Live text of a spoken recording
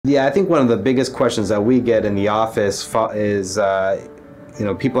Yeah, I think one of the biggest questions that we get in the office is,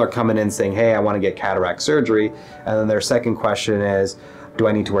 people are coming in saying, hey, I want to get cataract surgery. And then their second question is, do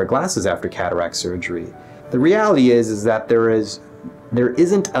I need to wear glasses after cataract surgery? The reality is that there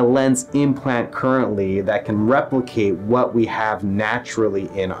isn't a lens implant currently that can replicate what we have naturally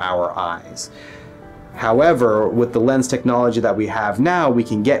in our eyes. However, with the lens technology that we have now, we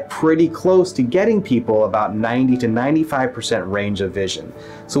can get pretty close to getting people about 90 to 95% range of vision.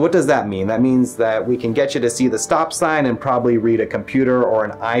 So what does that mean? That means that we can get you to see the stop sign and probably read a computer or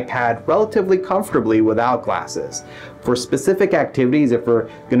an iPad relatively comfortably without glasses. For specific activities, if we're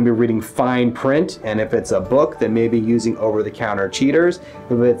going to be reading fine print, and if it's a book, then maybe using over-the-counter cheaters.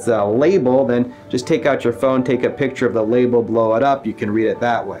 If it's a label, then just take out your phone, take a picture of the label, blow it up, you can read it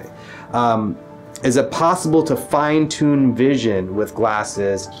that way. Is it possible to fine-tune vision with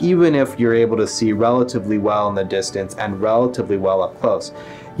glasses even if you're able to see relatively well in the distance and relatively well up close?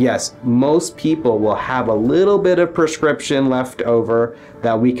 Yes, most people will have a little bit of prescription left over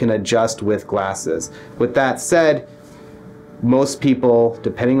that we can adjust with glasses. With that said, most people,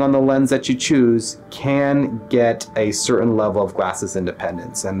 depending on the lens that you choose, can get a certain level of glasses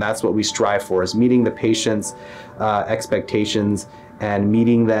independence. And that's what we strive for, is meeting the patient's expectations and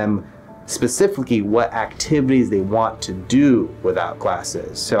meeting them specifically what activities they want to do without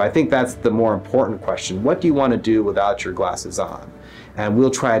glasses. So I think that's the more important question. What do you want to do without your glasses on? And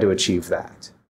we'll try to achieve that.